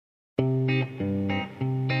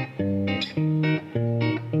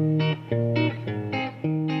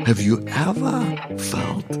Have you ever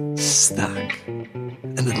felt stuck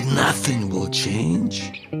and that nothing will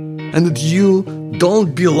change? And that you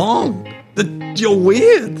don't belong? That you're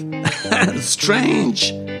weird?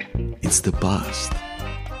 Strange? It's the past.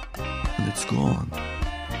 And it's gone.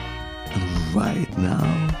 And right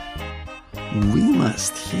now, we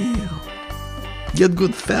must heal. Get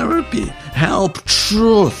good therapy. Help.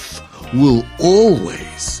 Truth will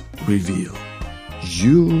always reveal.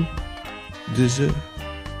 You deserve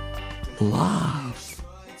love,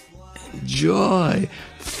 joy,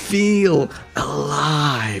 feel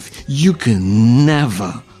alive. You can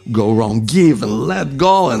never go wrong. Give and let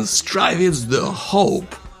go and strive. It's the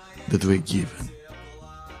hope that we're given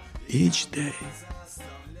each day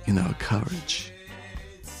in our courage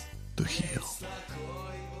to heal.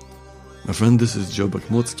 My friend, this is Joe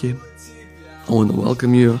Bakhmutsky. I want to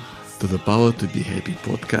welcome you to the Power to Be Happy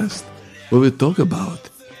podcast, where we talk about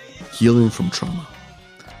healing from trauma.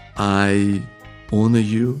 I honor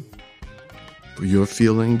you for your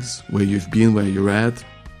feelings, where you've been, where you're at.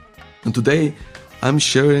 And today, I'm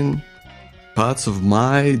sharing parts of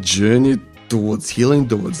my journey towards healing,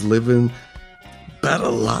 towards living better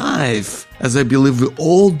life, as I believe we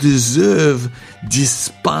all deserve,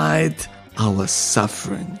 despite our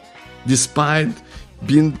suffering, despite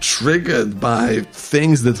being triggered by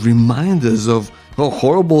things that remind us of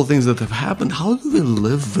horrible things that have happened. How do we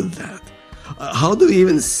live with that? How do we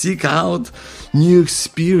even seek out new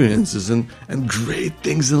experiences and great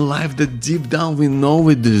things in life that deep down we know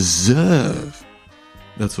we deserve?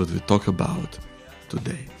 That's what we talk about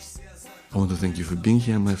today. I want to thank you for being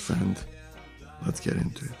here, my friend. Let's get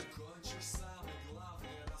into it.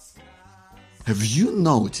 Have you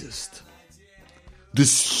noticed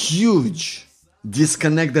this huge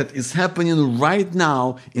disconnect that is happening right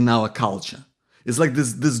now in our culture? It's like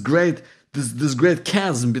this great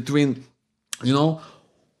chasm between,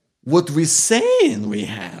 what we're saying we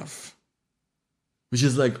have, which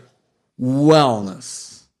is like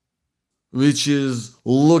wellness, which is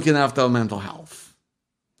looking after our mental health,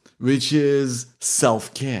 which is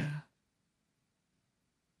self-care,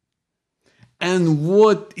 and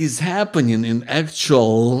what is happening in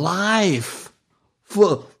actual life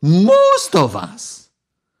for most of us,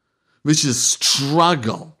 which is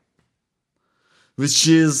struggle, which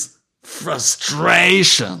is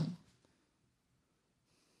frustration,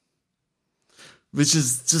 which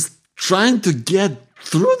is just trying to get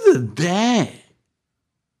through the day.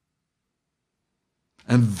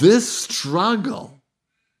 And this struggle,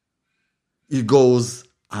 it goes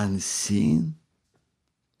unseen.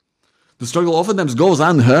 The struggle oftentimes goes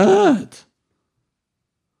unheard.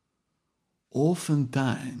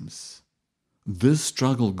 Oftentimes, this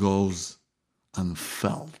struggle goes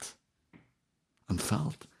unfelt.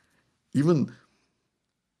 Even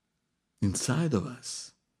inside of us.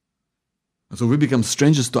 And so we become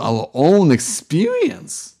strangers to our own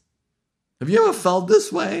experience. Have you ever felt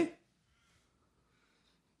this way?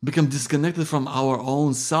 Become disconnected from our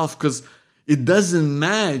own self because it doesn't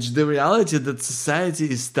match the reality that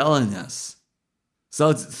society is telling us.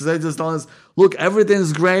 So society is telling us, look,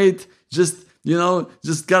 everything's great. Just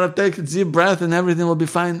gotta take a deep breath and everything will be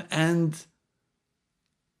fine. And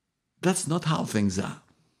that's not how things are.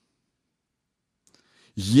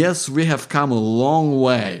 Yes, we have come a long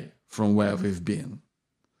way from where we've been.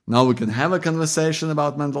 Now we can have a conversation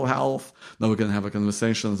about mental health. Now we can have a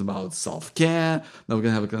conversation about self-care. Now we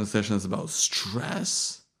can have a conversation about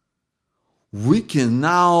stress. We can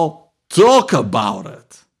now talk about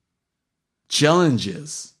it.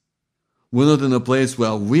 Challenges. We're not in a place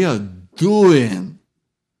where we are doing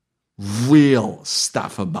real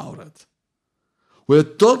stuff about it. We're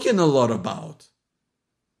talking a lot about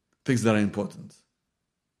things that are important.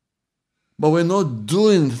 But we're not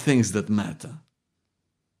doing things that matter.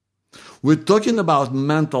 We're talking about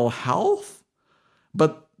mental health,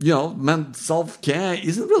 but, self-care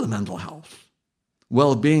isn't really mental health.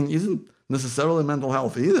 Well-being isn't necessarily mental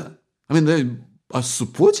health either. I mean, they are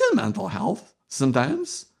supporting mental health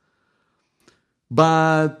sometimes.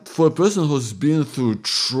 But for a person who's been through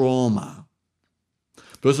trauma,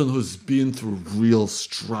 person who's been through real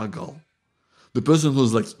struggle, the person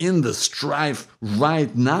who's like in the strife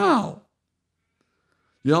right now,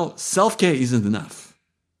 self-care isn't enough.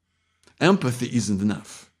 Empathy isn't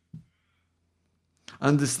enough.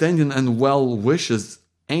 Understanding and well wishes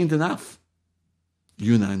ain't enough.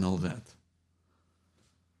 You and I know that.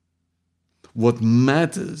 What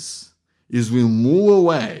matters is we move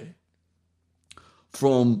away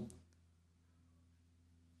from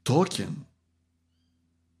talking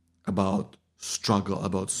about struggle,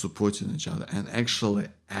 about supporting each other, and actually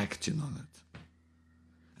acting on it.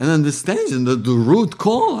 and understanding that the root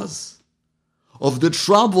cause of the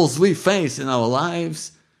troubles we face in our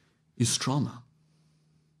lives is trauma.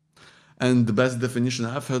 And the best definition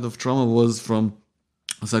I've heard of trauma was from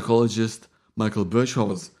psychologist Michael Birch, who I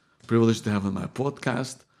was privileged to have on my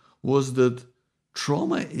podcast, was that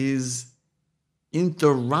trauma is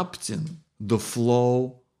interrupting the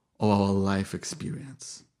flow of our life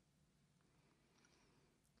experience.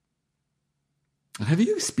 Have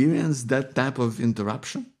you experienced that type of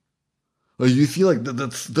interruption? Or you feel like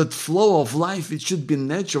that flow of life, it should be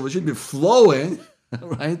natural, it should be flowing,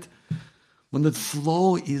 right? When that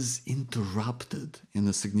flow is interrupted in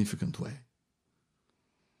a significant way.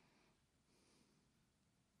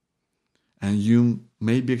 And you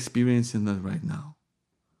may be experiencing that right now.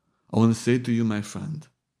 I want to say to you, my friend,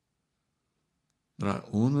 that I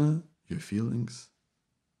honor your feelings.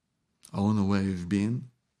 I honor where you've been.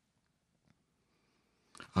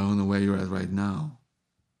 I honor where you're at right now.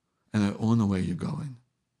 And I honor where you're going.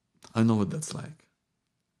 I know what that's like.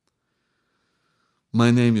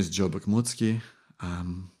 My name is Joe Bakhmutsky.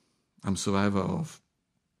 I'm a survivor of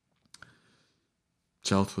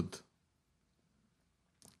childhood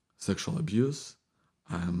sexual abuse.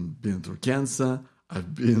 I've been through cancer.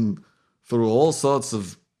 I've been through all sorts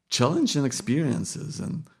of challenging experiences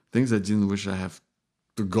and things I didn't wish I have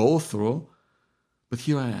to go through. But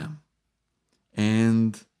here I am.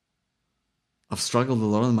 And I've struggled a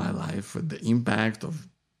lot in my life with the impact of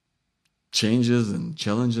changes and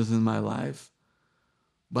challenges in my life.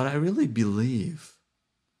 But I really believe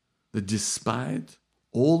that despite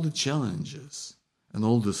all the challenges and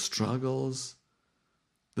all the struggles,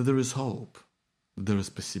 that there is hope, that there is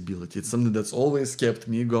possibility. It's something that's always kept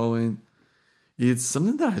me going. It's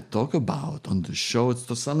something that I talk about on the show. It's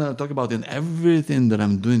something I talk about in everything that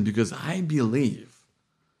I'm doing, because I believe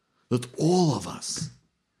that all of us,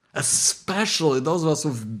 especially those of us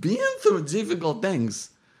who've been through difficult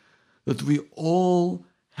things, that we all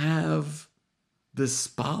have this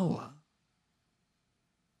power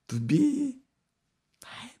to be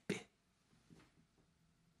happy.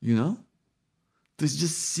 You know? To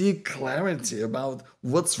just see clarity about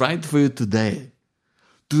what's right for you today.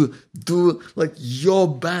 To do like your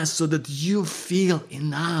best so that you feel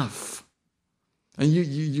enough. And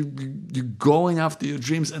you're going after your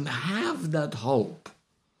dreams and have that hope.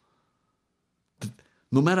 That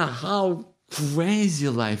no matter how crazy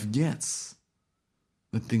life gets,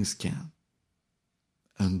 that things can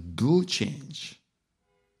and do change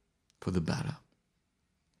for the better.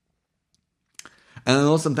 And I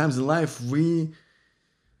know sometimes in life we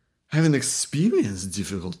haven't experienced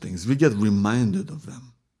difficult things. We get reminded of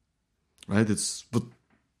them, right? It's what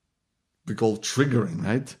we call triggering,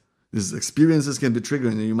 right? These experiences can be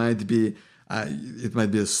triggering. You might be, it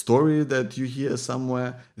might be a story that you hear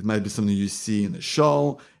somewhere. It might be something you see in a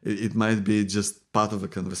show. It might be just part of a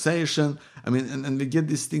conversation. I mean, and we get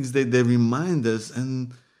these things, they remind us,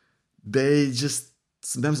 and they just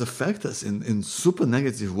sometimes affect us in super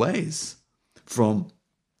negative ways. From,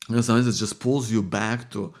 sometimes it just pulls you back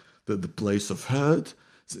to the place of hurt.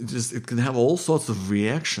 It can have all sorts of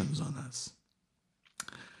reactions on us.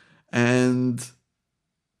 And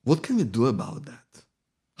what can we do about that?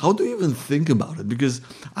 How do you even think about it? Because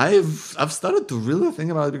I've started to really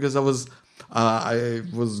think about it, because I was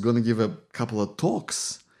going to give a couple of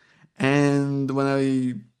talks, and when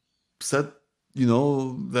I said,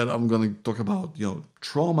 that I'm going to talk about,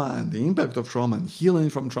 trauma and the impact of trauma and healing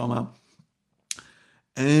from trauma,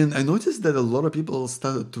 and I noticed that a lot of people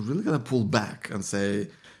started to really kind of pull back and say,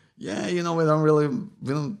 yeah, we're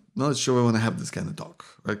not sure we want to have this kind of talk,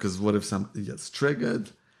 right? Because what if somebody gets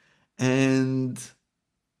triggered? And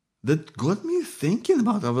that got me thinking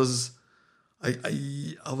about it.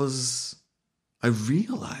 I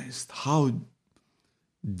realized how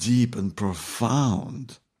deep and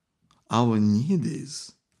profound our need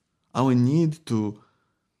is. Our need to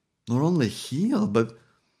not only heal, but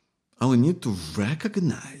our need to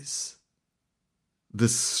recognize the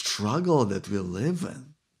struggle that we live in.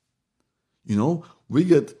 We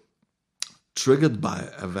get triggered by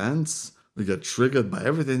events, we get triggered by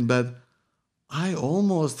everything, but I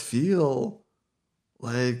almost feel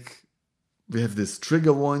like we have these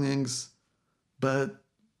trigger warnings, but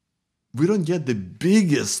we don't get the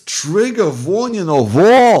biggest trigger warning of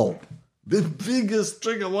all. The biggest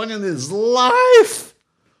trigger warning is life.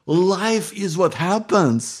 Life is what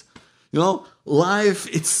happens. Life,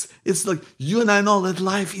 it's like, you and I know that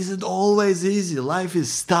life isn't always easy. Life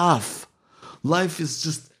is tough. Life is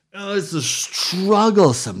just, it's a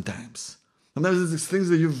struggle sometimes. Sometimes it's things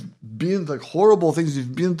that you've been, like horrible things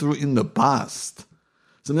you've been through in the past.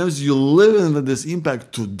 Sometimes you live with this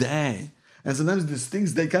impact today. And sometimes these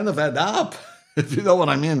things, they kind of add up, if you know what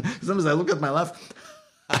I mean. Sometimes I look at my life.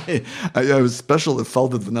 I especially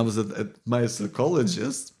felt it when I was at my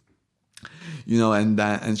psychologist,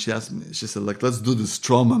 and she asked me, she said, like, let's do this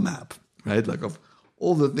trauma map, right? Like of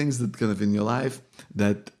all the things that kind of in your life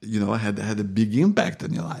that, had a big impact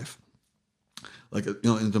on your life. Like,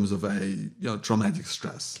 in terms of traumatic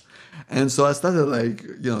stress. And so I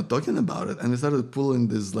started talking about it, and I started pulling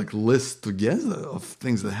this list together of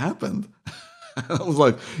things that happened. I was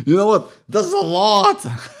like, you know what? That's a lot.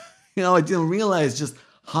 I didn't realize just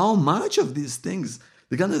how much of these things,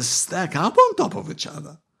 they're going to stack up on top of each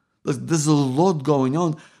other. There's a lot going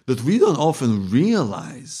on that we don't often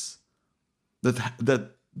realize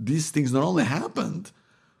that these things not only happened,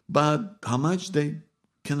 but how much they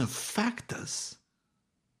can affect us.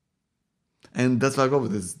 And that's why I go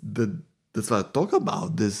with this. That's why I talk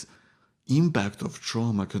about this impact of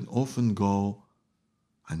trauma can often go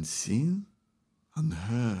unseen,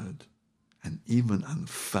 unheard, and even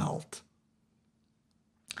unfelt.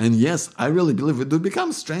 And yes, I really believe we do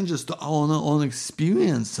become strangers to our own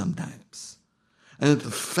experience sometimes. And it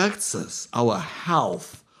affects us, our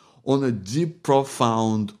health, on a deep,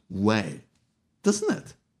 profound way. Doesn't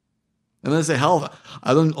it? And when I say health,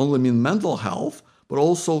 I don't only mean mental health, but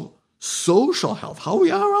also social health, how we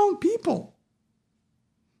are around people.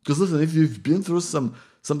 Because listen, if you've been through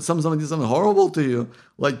somebody did something horrible to you,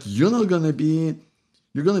 you're going to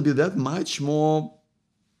be that much more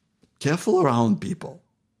careful around people.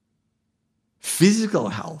 Physical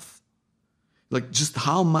health, just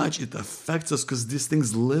how much it affects us, because these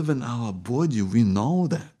things live in our body, we know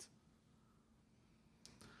that.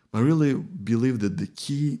 I really believe that the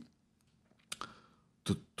key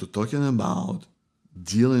to talking about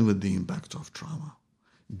dealing with the impact of trauma,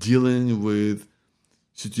 dealing with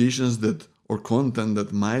situations or content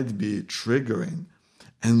that might be triggering,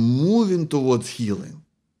 and moving towards healing.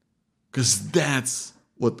 Because that's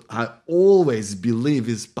what I always believe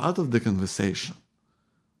is part of the conversation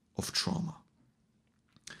of trauma.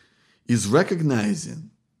 Is recognizing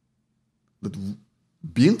that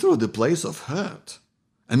being through the place of hurt,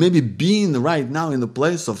 and maybe being right now in the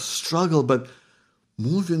place of struggle, but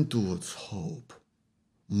moving towards hope,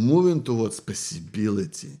 moving towards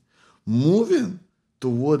possibility, moving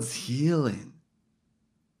towards healing.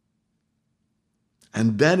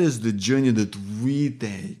 And that is the journey that we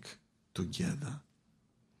take together.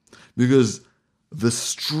 Because the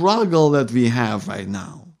struggle that we have right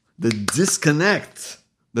now, the disconnect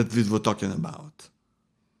that we were talking about,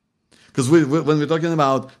 because when we're talking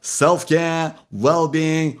about self-care,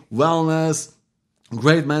 well-being, wellness,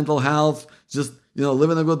 great mental health, just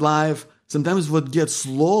living a good life, sometimes what gets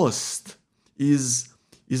lost is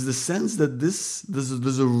the sense that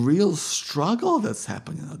there's a real struggle that's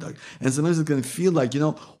happening out there. And sometimes it can feel like,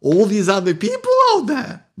 all these other people out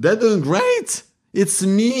there, they're doing great. It's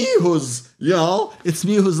me who's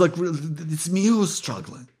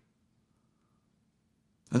struggling.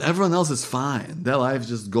 And everyone else is fine. Their life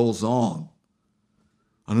just goes on.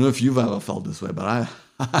 I don't know if you've ever felt this way, but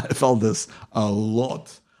I felt this a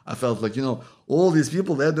lot. I felt like, all these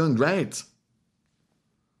people, they're doing great.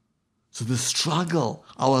 So the struggle,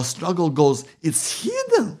 our struggle goes, it's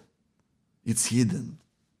hidden. It's hidden.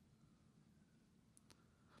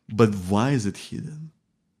 But why is it hidden?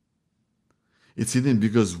 It's hidden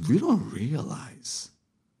because we don't realize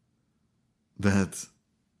that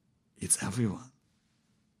it's everyone.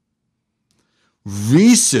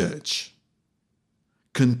 Research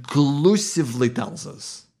conclusively tells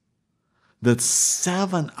us that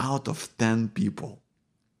 7 out of 10 people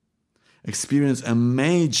experience a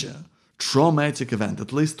major traumatic event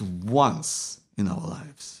at least once in our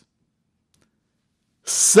lives.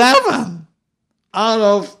 7 out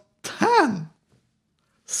of 10.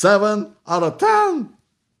 7 out of 10.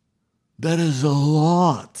 That is a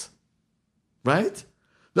lot, right?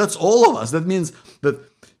 That's all of us. That means that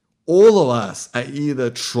all of us are either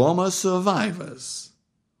trauma survivors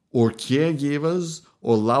or caregivers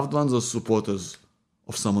or loved ones or supporters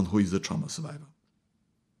of someone who is a trauma survivor.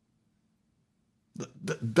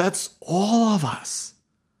 That's all of us.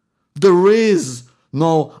 There is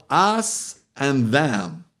no us and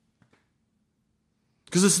them.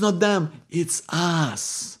 Because it's not them, it's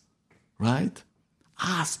us. Right?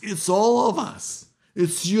 Us. It's all of us.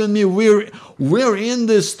 It's you and me. We're in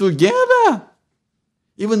this together.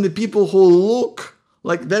 Even the people who look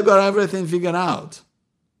like they've got everything figured out.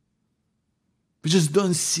 We just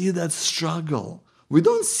don't see that struggle. We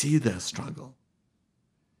don't see that struggle.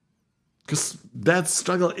 Because that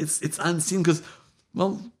struggle, it's unseen because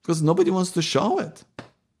nobody wants to show it.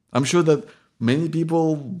 I'm sure that many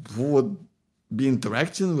people who would be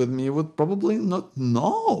interacting with me would probably not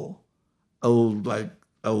know a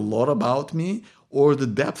lot about me or the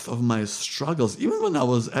depth of my struggles, even when I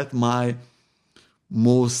was at my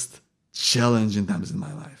most challenging times in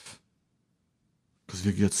my life. Because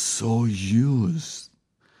we get so used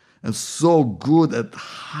and so good at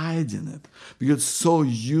hiding it. We get so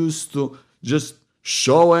used to just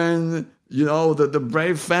showing, the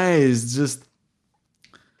brave face, just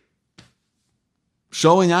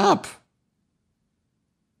showing up.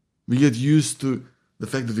 We get used to the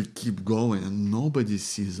fact that we keep going and nobody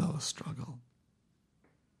sees our struggle.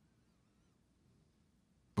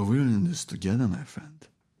 But we're in this together, my friend,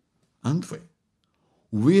 aren't we?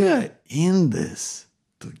 We are in this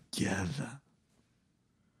together.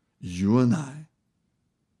 You and I.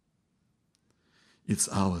 It's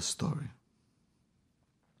our story.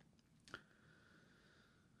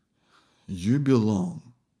 You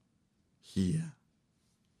belong here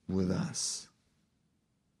with us.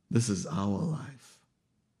 This is our life.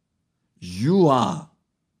 You are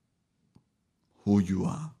who you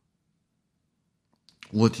are.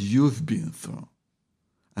 What you've been through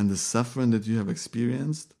and the suffering that you have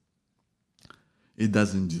experienced, it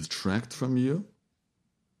doesn't detract from you.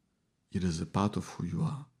 It is a part of who you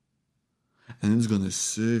are. And it's going to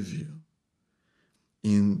serve you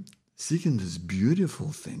in seeking these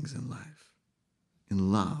beautiful things in life,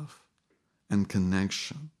 in love and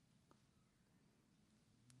connection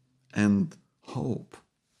and hope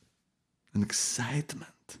and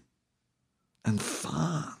excitement and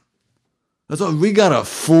fun. That's why we gotta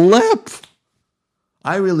flip.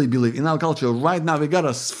 I really believe in our culture right now, we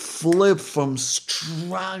gotta flip from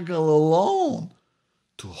struggle alone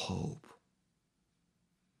to hope.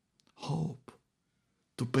 Hope.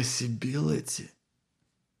 To possibility.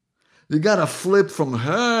 We gotta flip from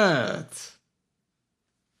hurt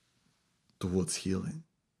towards healing.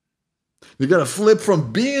 We gotta flip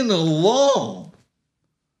from being alone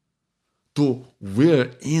to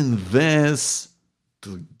we're in this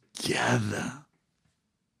together.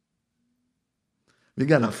 We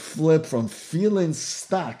gotta flip from feeling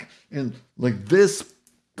stuck in like this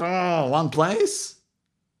one place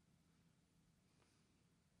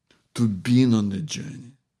to being on the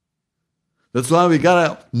journey. That's why we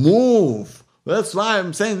gotta move. That's why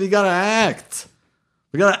I'm saying we gotta act.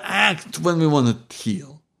 We gotta act when we want to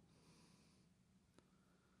heal.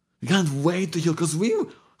 We can't wait to heal because haven't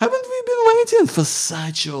we been waiting for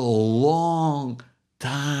such a long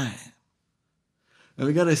time? And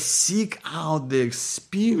we gotta seek out the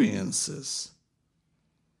experiences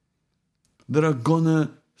that are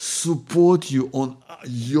gonna support you on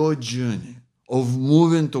your journey of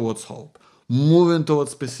moving towards hope, moving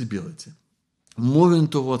towards possibility, moving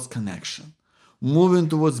towards connection, moving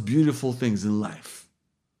towards beautiful things in life.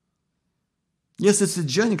 Yes, it's a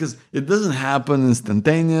journey because it doesn't happen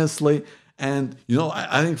instantaneously. And,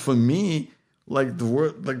 I think for me, like the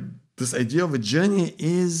word, like this idea of a journey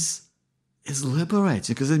is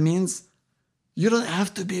liberating because it means you don't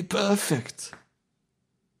have to be perfect.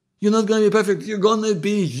 You're not going to be perfect. You're going to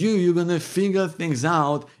be you. You're going to figure things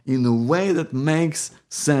out in a way that makes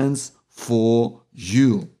sense for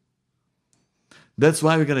you. That's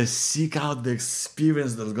why we got to seek out the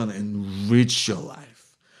experience that's going to enrich your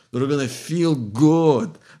life, that are going to feel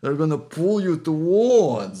good, that are going to pull you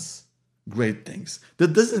towards great things.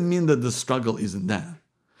 That doesn't mean that the struggle isn't there.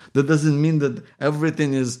 That doesn't mean that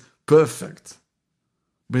everything is perfect.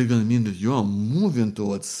 But it's going to mean that you are moving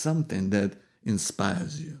towards something that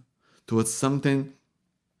inspires you, towards something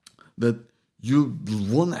that you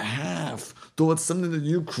want to have, towards something that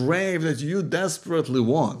you crave, that you desperately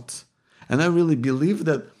want. And I really believe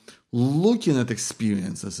that looking at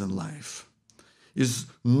experiences in life is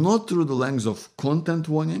not through the lens of content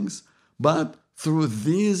warnings, but through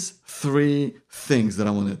these three things that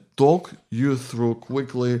I want to talk you through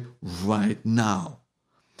quickly right now.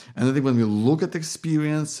 And I think when we look at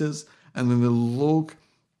experiences and when we look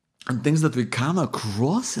at things that we come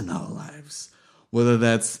across in our lives, whether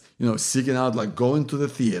that's, seeking out, like going to the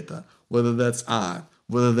theater, whether that's art,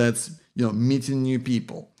 whether that's, meeting new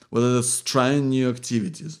people, whether that's trying new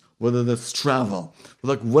activities, whether that's travel,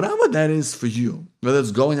 like whatever that is for you, whether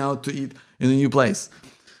it's going out to eat in a new place,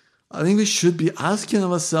 I think we should be asking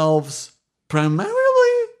ourselves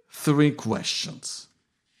primarily three questions.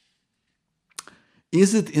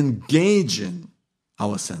 Is it engaging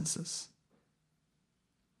our senses?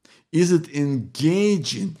 Is it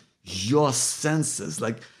engaging your senses,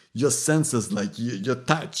 like your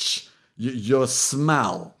touch, your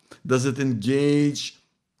smell? Does it engage,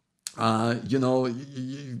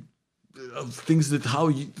 things that how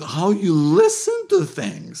you listen to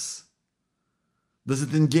things? Does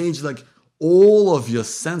it engage like all of your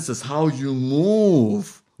senses, how you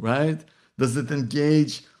move, right? Does it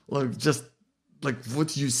engage like just like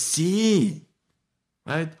what you see,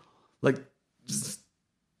 right? Like just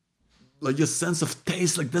like your sense of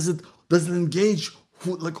taste, like does it engage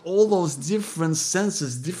like all those different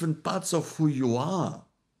senses, different parts of who you are?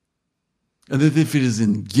 And then if it is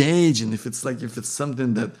engaged, and if it's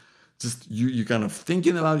something that just you kind of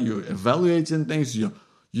thinking about, you're evaluating things, you're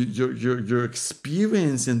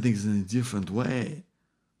experiencing things in a different way.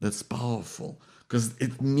 That's powerful because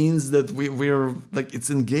it means that we're like it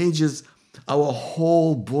engages our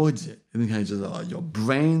whole body. It engages your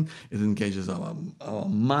brain. It engages our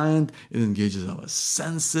mind. It engages our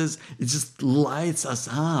senses. It just lights us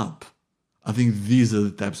up. I think these are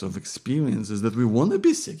the types of experiences that we want to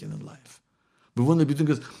be seeking in life. We want to be doing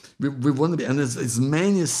because we want to be, and as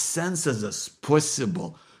many senses as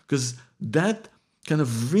possible, because that kind of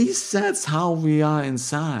resets how we are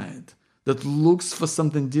inside. That looks for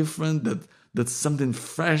something different. That's something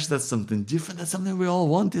fresh. That's something different. That's something we all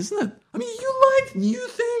want, isn't it? I mean, you like new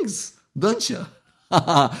things, don't you?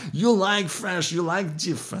 You like fresh. You like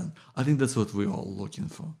different. I think that's what we're all looking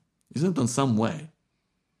for, isn't it? In some way.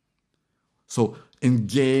 So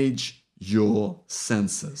engage your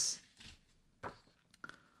senses.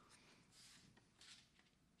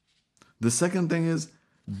 The second thing is,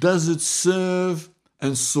 does it serve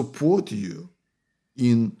and support you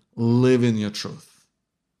in living your truth,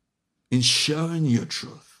 in sharing your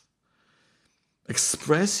truth,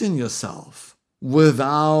 expressing yourself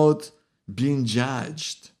without being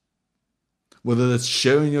judged? Whether that's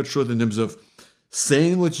sharing your truth in terms of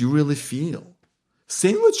saying what you really feel,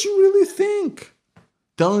 saying what you really think,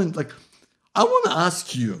 telling, like, I want to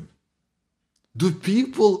ask you, do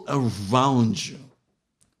people around you,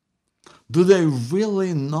 do they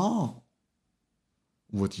really know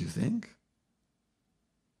what you think?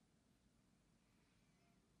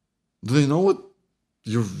 Do they know what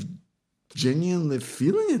you're genuinely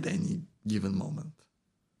feeling at any given moment?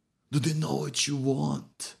 Do they know what you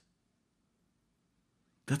want?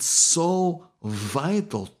 That's so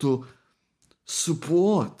vital to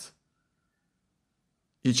support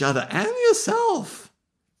each other and yourself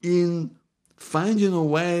in finding a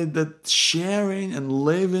way that sharing and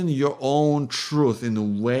living your own truth in a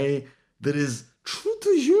way that is true to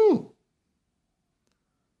you.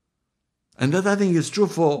 And that, I think, is true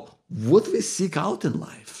for what we seek out in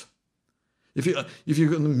life. If you're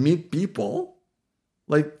going to meet people,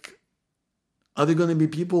 like, are they going to be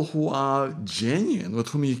people who are genuine, with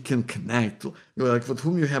whom you can connect, like with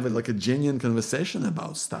whom you have like a genuine conversation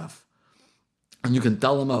about stuff? And you can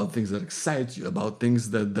tell them about things that excite you, about things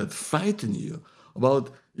that frighten you, about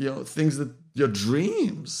things that your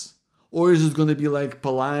dreams. Or is it going to be like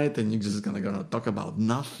polite and you're just going to talk about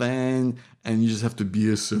nothing and you just have to be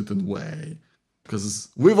a certain way? Because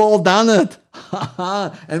we've all done it.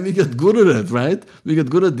 And we get good at it, right? We get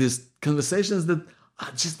good at these conversations that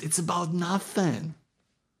are just, it's about nothing.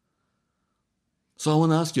 So I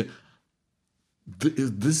want to ask you,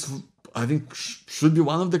 this, I think, should be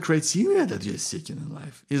one of the criteria that you're seeking in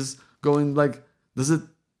life, is going like, does it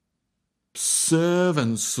serve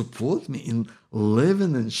and support me in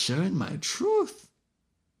living and sharing my truth?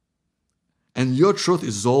 And your truth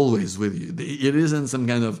is always with you. It isn't some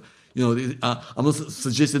kind of, I'm not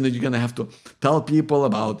suggesting that you're going to have to tell people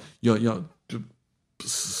about your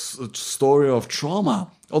story of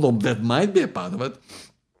trauma, although that might be a part of it.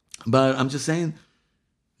 But I'm just saying,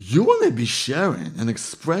 you want to be sharing and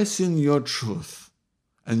expressing your truth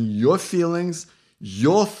and your feelings,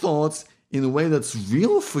 your thoughts in a way that's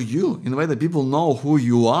real for you, in a way that people know who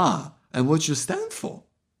you are and what you stand for,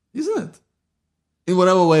 isn't it? In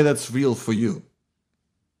whatever way that's real for you.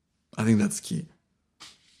 I think that's key.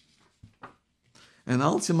 And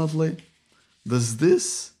ultimately, does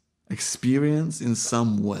this experience in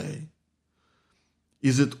some way,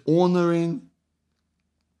 is it honoring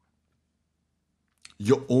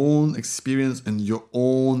your own experience and your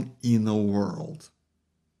own inner world?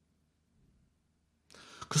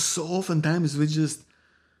 Because so oftentimes we just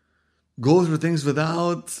go through things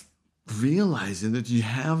without realizing that you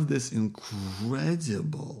have this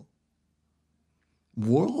incredible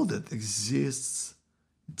world that exists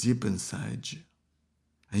deep inside you.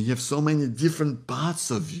 And you have so many different parts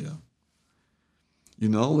of you,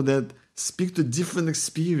 that speak to different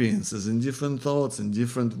experiences and different thoughts and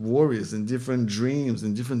different worries and different dreams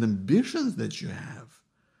and different ambitions that you have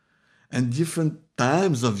and different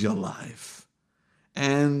times of your life.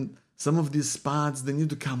 And some of these parts, they need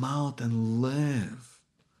to come out and live.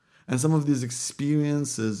 And some of these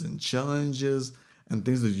experiences and challenges and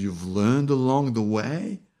things that you've learned along the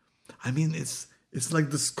way, I mean, it's It's like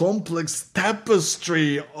this complex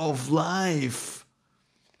tapestry of life.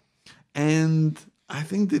 And I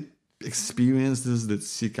think the experiences that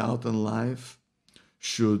seek out in life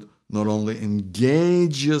should not only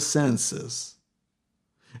engage your senses,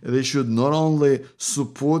 they should not only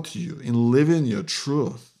support you in living your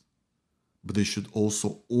truth, but they should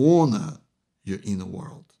also honor your inner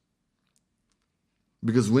world.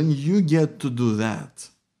 Because when you get to do that,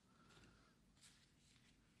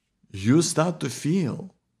 you start to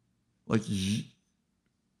feel like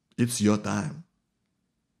it's your time.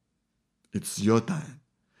 It's your time.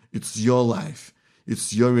 It's your life.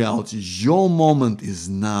 It's your reality. Your moment is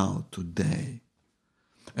now, today.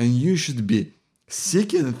 And you should be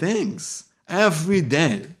seeking things every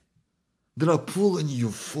day that are pulling you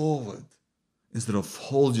forward instead of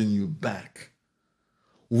holding you back.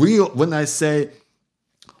 When I say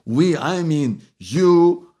we, I mean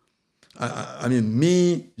you, I mean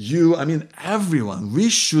me, you, I mean everyone. We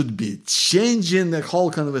should be changing the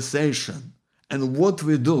whole conversation and what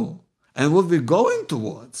we do and what we're going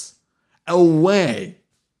towards, away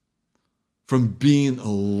from being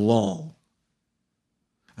alone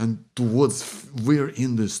and towards we're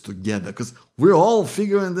in this together, because we're all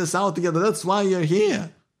figuring this out together. That's why you're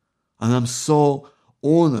here. And I'm so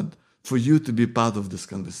honored for you to be part of this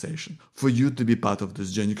conversation, for you to be part of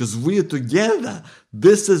this journey, because we're together.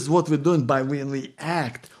 This is what we're doing. By when we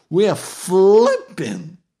act, we are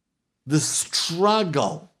flipping the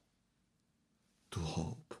struggle to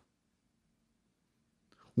hope.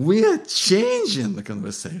 We are changing the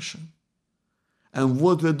conversation and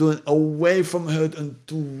what we're doing away from hurt and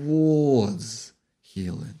towards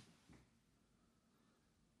healing.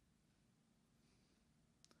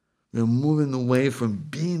 We're moving away from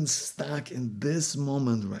being stuck in this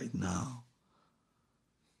moment right now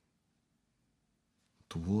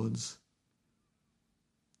towards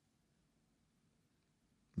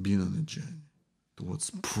being on a journey,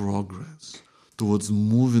 towards progress, towards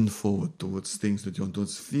moving forward, towards things that you want,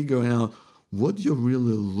 towards figuring out what you're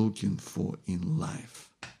really looking for in life.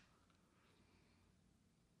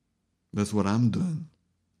 That's what I'm doing.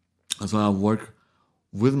 That's what I work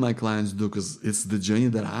with my clients do, because it's the journey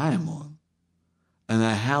that I am on. And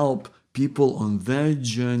I help people on their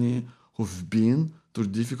journey who've been through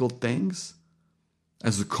difficult things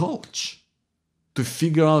as a coach to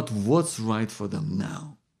figure out what's right for them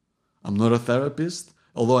now. I'm not a therapist,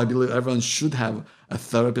 although I believe everyone should have a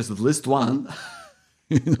therapist, at least one,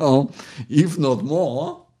 if not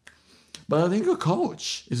more. But I think a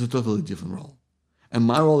coach is a totally different role. And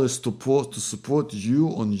my role is to support you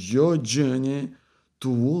on your journey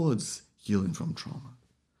towards healing from trauma,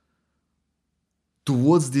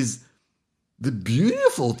 towards the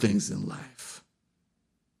beautiful things in life,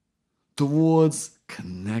 towards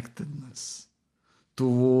connectedness,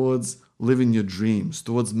 towards living your dreams,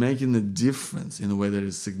 towards making a difference in a way that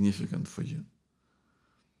is significant for you,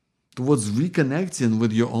 towards reconnecting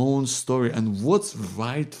with your own story and what's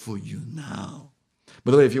right for you now.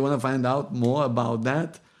 By the way, if you want to find out more about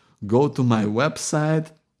that, go to my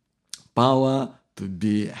website,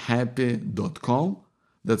 powertobehappy.com.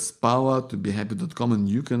 That's powertobehappy.com, and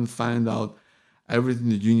you can find out everything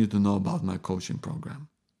that you need to know about my coaching program.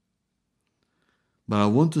 But I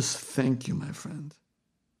want to thank you, my friend,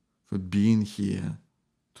 for being here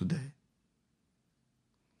today,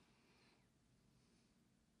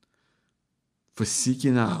 for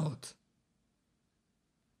seeking out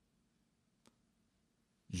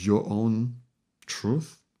your own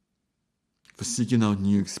truth, for seeking out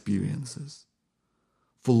new experiences,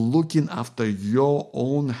 for looking after your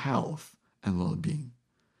own health and well-being.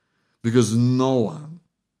 Because no one,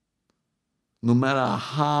 no matter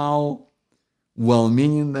how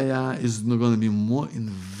well-meaning they are, is not going to be more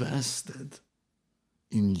invested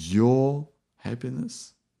in your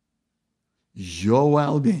happiness, your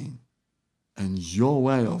well-being, and your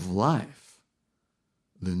way of life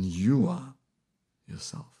than you are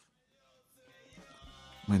yourself.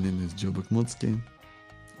 My name is Joe Bakhmutsky.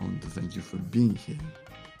 I want to thank you for being here.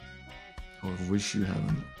 I wish you have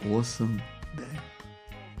an awesome day.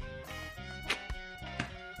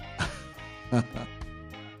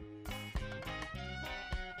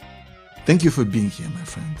 Thank you for being here, my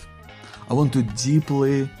friend. I want to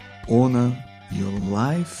deeply honor your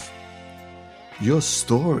life, your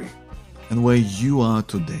story, and where you are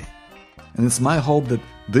today. And it's my hope that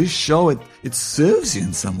this show, it serves you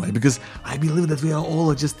in some way, because I believe that we are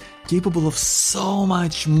all just capable of so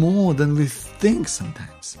much more than we think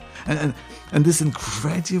sometimes. And this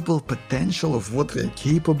incredible potential of what we're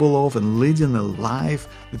capable of and leading a life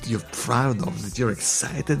that you're proud of, that you're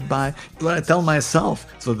excited by, what I tell myself,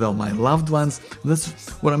 so tell my loved ones.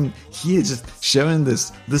 That's what I'm here, just sharing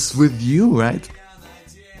this with you, right?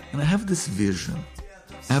 And I have this vision.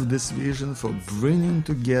 I have this vision for bringing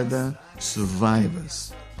together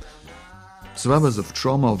survivors of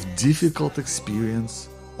trauma, of difficult experience,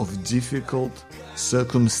 of difficult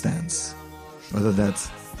circumstance, whether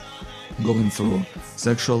that's going through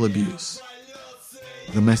sexual abuse,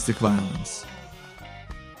 domestic violence,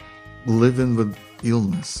 living with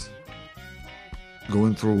illness,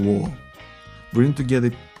 going through war. Bring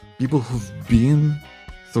together people who've been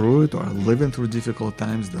through it or are living through difficult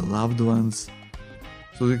times, their loved ones,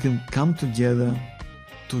 so we can come together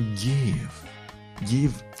to give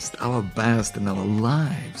just our best in our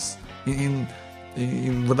lives, in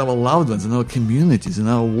with our loved ones, in our communities, in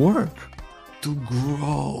our work, to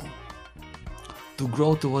grow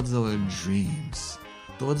towards our dreams,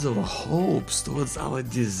 towards our hopes, towards our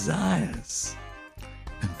desires,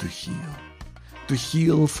 and to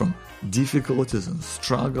heal from difficulties and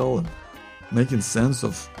struggle, and making sense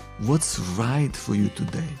of what's right for you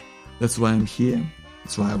today. That's why I'm here.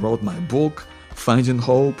 That's why I wrote my book, Finding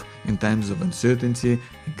Hope in Times of Uncertainty,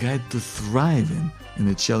 a guide to thriving in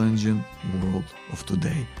the challenging world of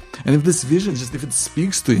today. And if this vision, just if it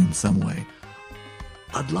speaks to you in some way,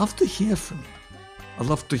 I'd love to hear from you. I'd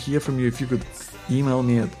love to hear from you. If you could email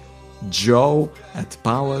me at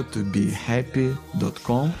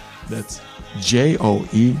joe@powertobehappy.com. That's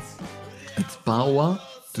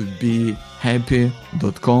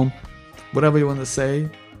joe@powertobehappy.com. Whatever you want to say,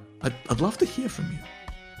 I'd love to hear from you.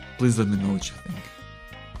 Please let me know what you think.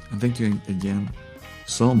 And thank you again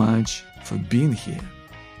so much for being here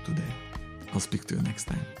today. I'll speak to you next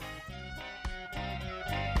time.